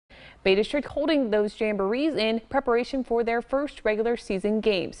Bay District holding those jamborees in preparation for their first regular season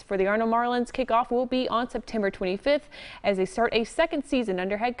games. For the Arnold Marlins, kickoff will be on September 25th as they start a second season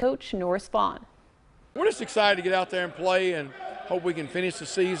under head coach Norris Vaughn. We're just excited to get out there and play and hope we can finish the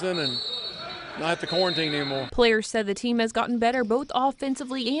season and not have to quarantine anymore. Players said the team has gotten better both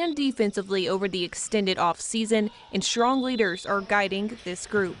offensively and defensively over the extended off season, and strong leaders are guiding this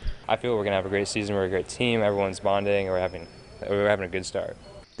group. I feel we're going to have a great season. We're a great team. Everyone's bonding. We're having a good start.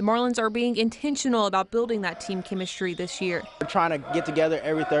 The Marlins are being intentional about building that team chemistry this year. We're trying to get together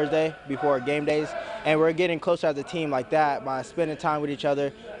every Thursday before game days, and we're getting closer as a team like that by spending time with each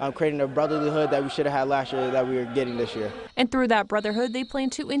other, creating a brotherhood that we should have had last year that we were getting this year. And through that brotherhood, they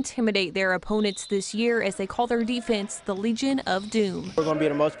plan to intimidate their opponents this year as they call their defense the Legion of Doom. We're going to be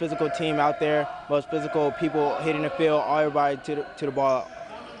the most physical team out there, most physical people hitting the field, everybody to the ball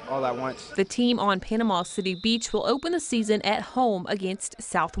all at once. The team on Panama City Beach will open the season at home against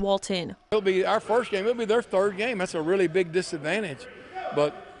South Walton. It'll be our first game. It'll be their third game. That's a really big disadvantage,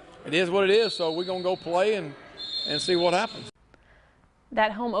 but it is what it is. So we're going to go play and see what happens.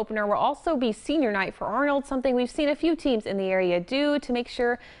 That home opener will also be senior night for Arnold, something we've seen a few teams in the area do to make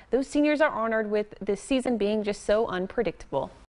sure those seniors are honored with this season being just so unpredictable.